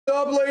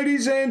up,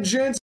 ladies and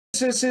gents?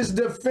 This is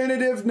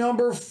definitive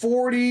number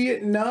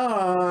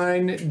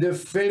 49.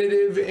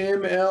 Definitive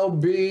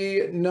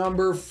MLB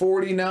number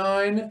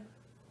 49.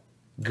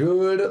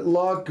 Good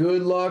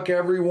luck,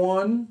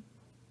 everyone.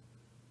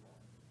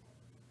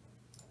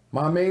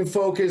 My main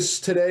focus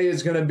today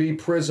is going to be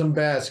Prism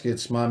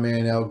baskets, my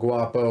man El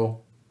Guapo.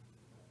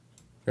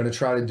 Going to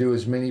try to do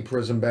as many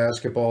Prism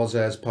basketballs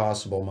as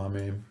possible, my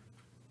man.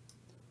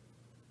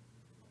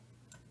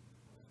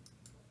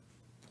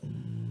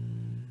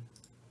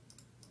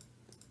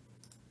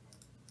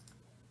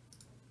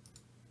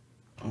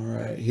 All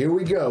right, here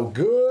we go.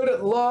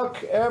 Good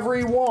luck,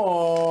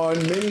 everyone.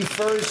 Mini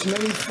first.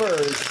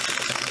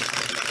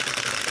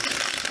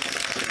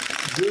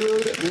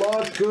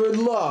 Good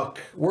luck.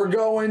 We're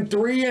going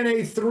 3 and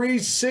a 3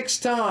 6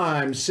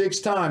 times. 6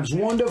 times.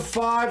 1 to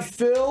 5,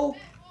 Phil.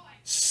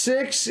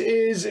 6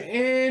 is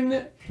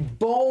in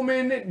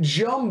Bowman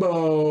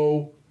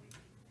Jumbo.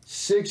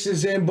 6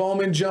 is in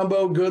Bowman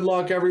Jumbo. Good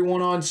luck,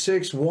 everyone, on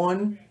 6.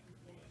 1,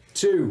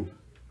 2,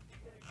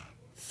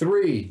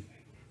 3,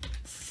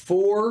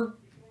 4,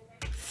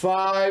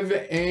 5,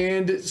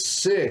 and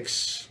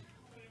 6.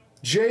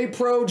 J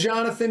Pro,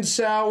 Jonathan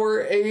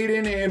Sauer,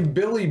 Aiden, and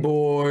Billy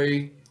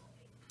Boy.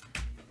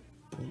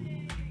 1, 2,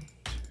 3,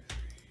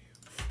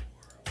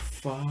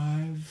 4,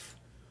 5.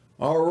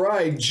 All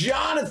right,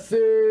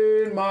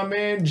 Jonathan, my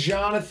man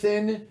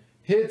Jonathan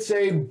hits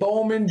a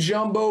Bowman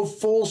Jumbo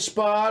full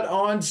spot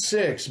on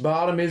 6.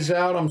 Bottom is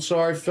out. I'm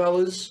sorry,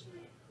 fellas.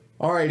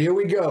 All right, here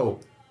we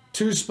go.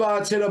 2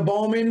 spots hit a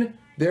Bowman.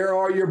 There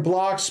are your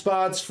block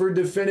spots for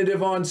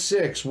definitive on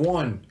 6.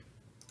 1,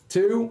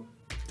 2,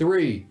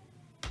 3,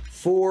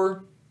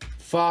 4,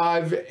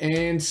 5,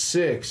 and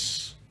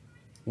 6.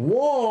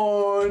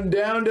 1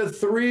 down to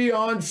 3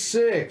 on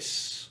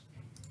 6.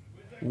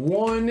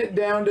 1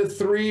 down to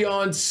 3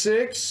 on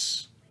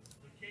 6.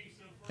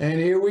 And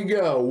here we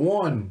go.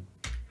 1,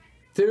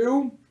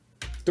 2,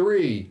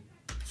 3,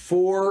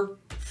 4,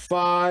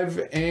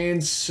 5,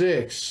 and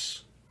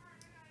 6.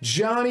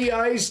 Johnny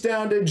Ice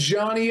down to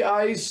Johnny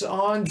Ice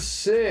on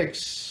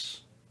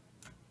 6.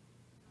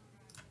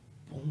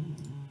 Boom.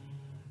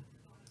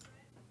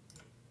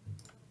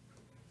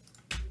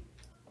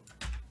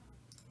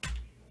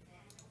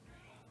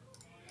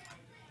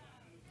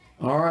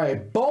 All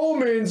right,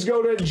 Bowman's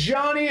go to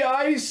Johnny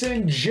Ice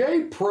and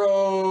J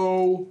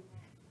Pro.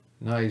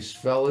 Nice,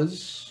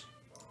 fellas.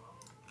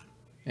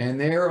 And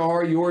there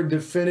are your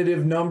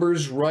definitive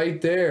numbers right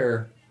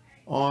there.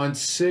 On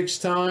 6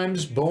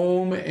 times,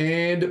 boom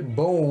and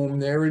boom.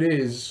 There it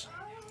is.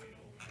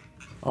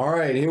 All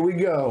right, here we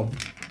go.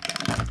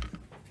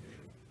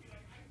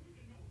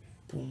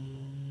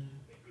 Boom.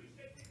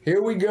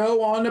 Here we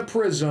go on the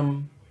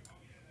Prism.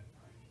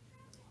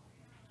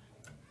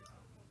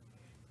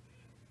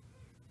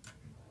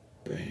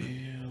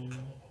 Bam.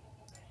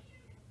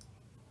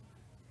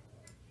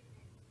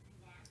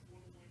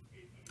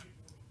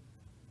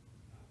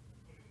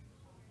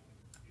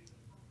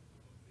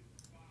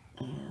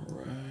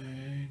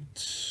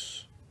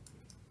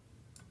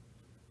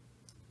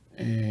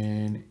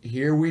 And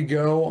here we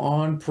go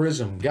on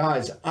Prism.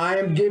 Guys, I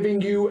am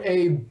giving you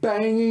a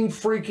banging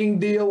freaking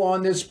deal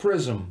on this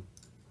Prism.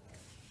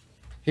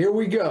 Here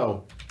we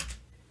go.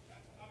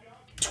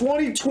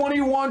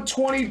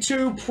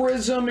 2021-22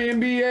 Prism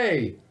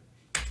NBA.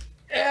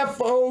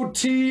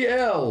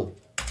 FOTL.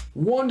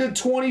 1 to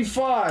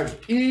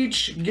 25.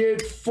 Each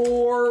get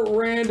 4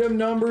 random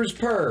numbers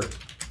per.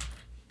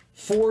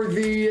 For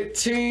the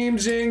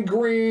teams in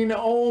green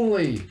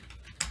only.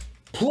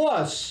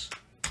 Plus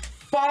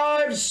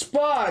 5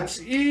 spots,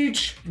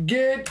 each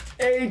get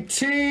a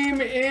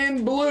team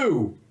in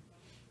blue.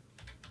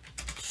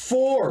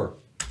 4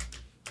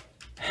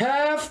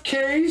 half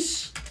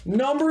case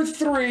number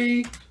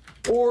 3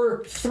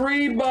 or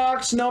 3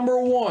 box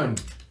number 1.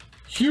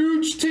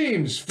 Huge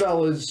teams,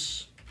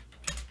 fellas.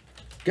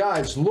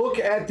 Guys, look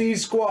at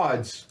these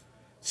squads.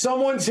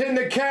 Someone's hitting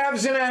the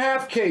Cavs in a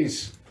half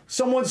case.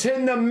 Someone's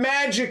hitting the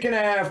Magic in a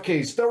half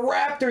case. The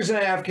Raptors in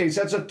a half case.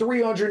 That's a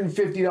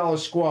 $350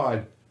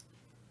 squad.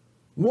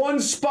 1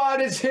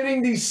 spot is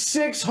hitting the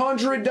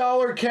 $600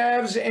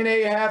 Cavs in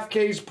a half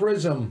case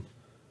Prism.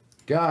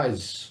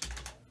 Guys,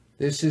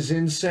 this is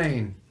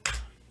insane.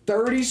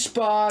 30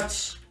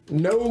 spots,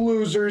 no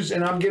losers,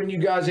 and I'm giving you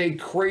guys a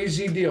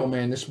crazy deal,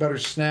 man. This better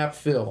snap,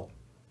 Phil.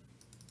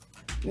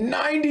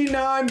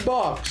 99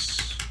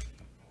 bucks.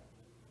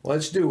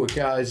 Let's do it,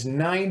 guys.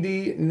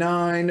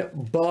 99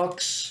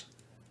 bucks.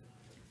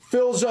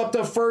 Fills up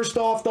the first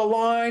off the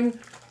line.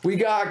 We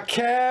got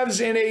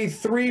Cavs in a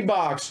 3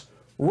 box.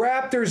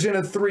 Raptors in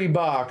a 3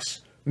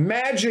 box.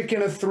 Magic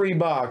in a 3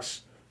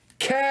 box.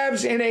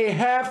 Cavs in a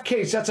half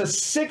case. That's a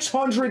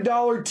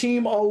 $600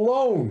 team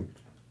alone.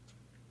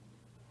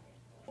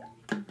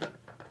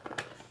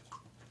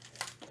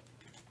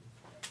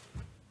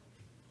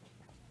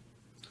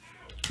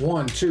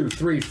 One, two,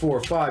 three,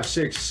 4, 5,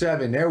 6,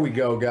 7. There we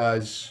go,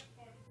 guys.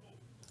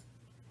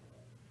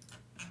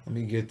 Let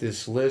me get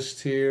this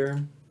list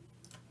here.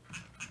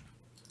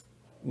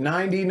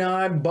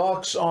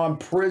 $99 on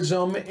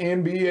Prism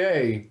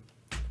NBA.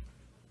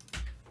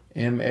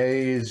 MA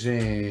is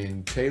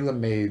in.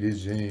 TaylorMade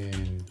is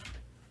in.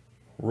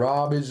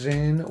 Rob is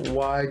in.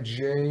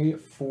 YJ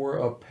for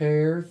a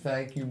pair.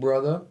 Thank you,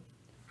 brother.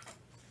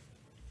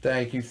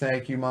 Thank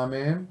you, my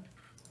man.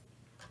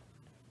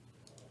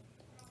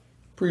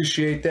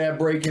 Appreciate that,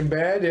 Breaking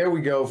Bad. There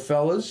we go,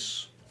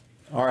 fellas.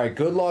 All right,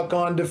 good luck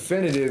on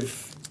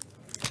definitive.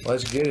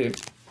 Let's get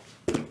it.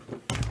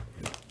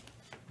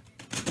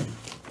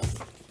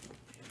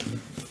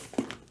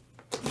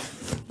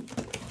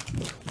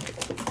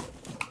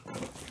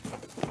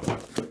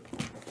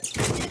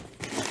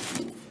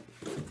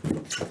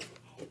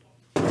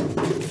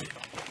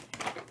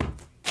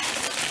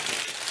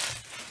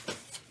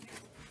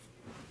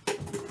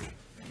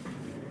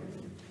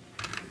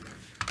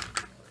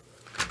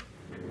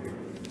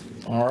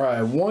 All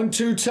right, 1,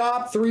 2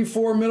 top, 3,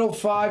 4 middle,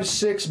 5,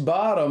 6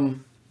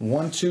 bottom.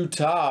 1, 2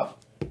 top.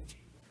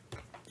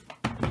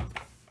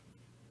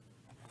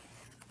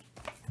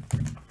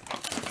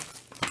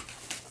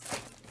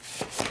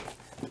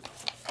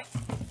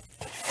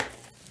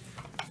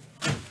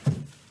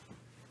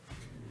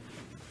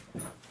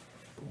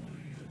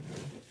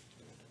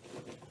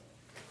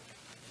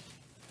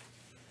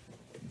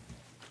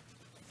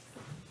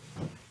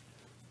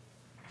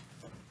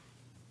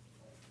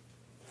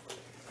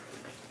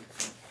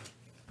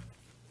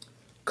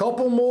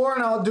 Couple more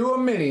and I'll do a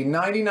mini.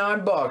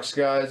 $99,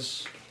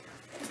 guys.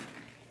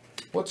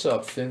 What's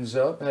up, Fins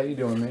Up? How you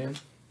doing, man?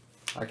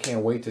 I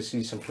can't wait to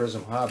see some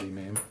Prism Hobby,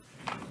 man.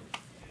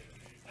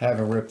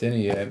 Haven't ripped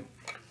any yet.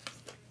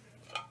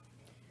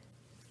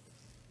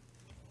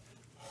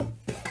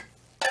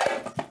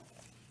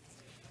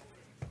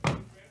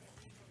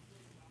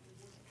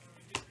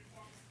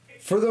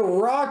 For the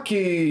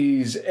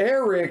Rockies,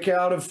 Eric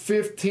out of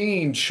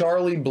 15,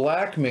 Charlie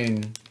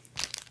Blackmon.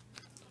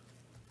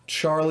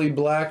 Charlie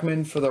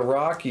Blackmon for the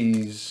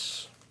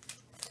Rockies.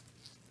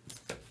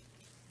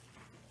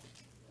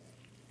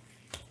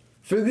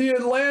 For the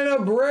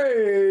Atlanta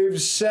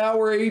Braves,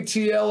 Sour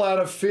ATL out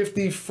of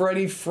 50,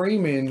 Freddie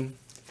Freeman.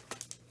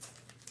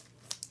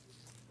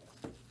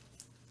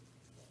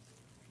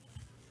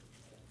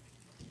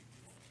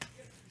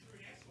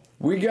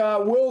 We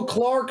got Will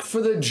Clark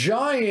for the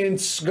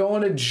Giants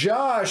going to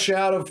Josh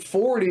out of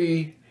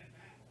 40.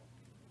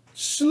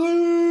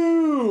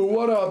 Slew!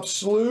 What up,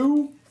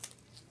 Slew?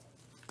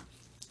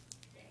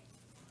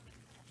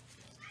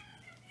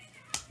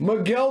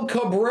 Miguel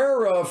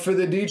Cabrera for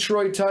the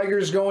Detroit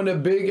Tigers going to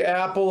Big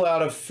Apple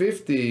out of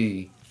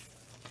 50.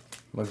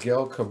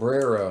 Miguel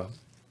Cabrera.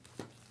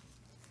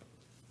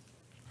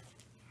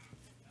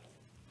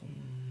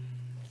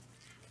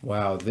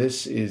 Wow,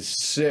 this is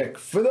sick.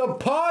 For the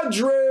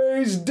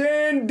Padres,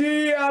 Dan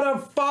D out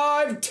of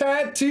 5.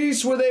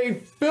 Tatis with a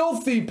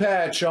filthy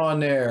patch on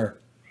there.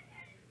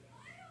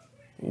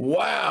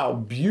 Wow,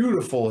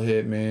 beautiful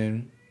hit,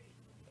 man.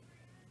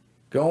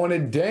 Going to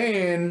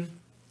Dan.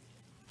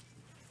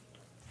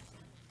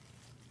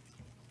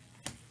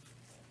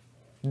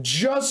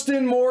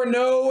 Justin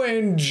Morneau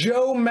and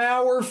Joe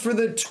Mauer for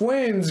the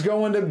Twins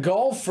going to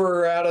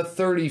Golfer out of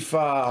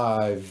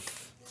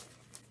 35.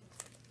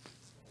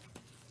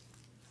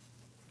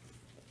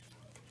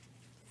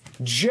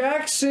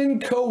 Jackson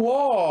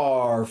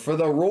Kowar for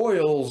the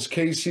Royals.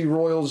 KC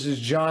Royals is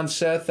John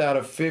Seth out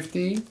of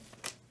 50.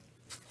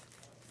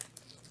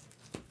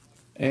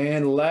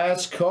 And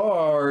last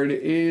card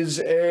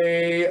is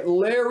a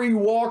Larry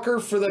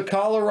Walker for the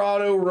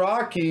Colorado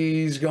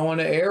Rockies going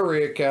to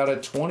Eric out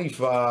of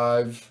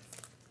 25.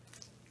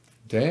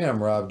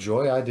 Damn, Rob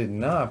Joy, I did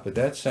not, but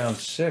that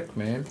sounds sick,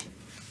 man.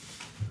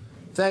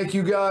 Thank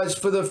you guys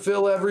for the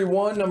fill,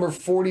 everyone. Number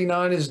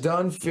 49 is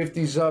done.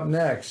 50's up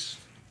next.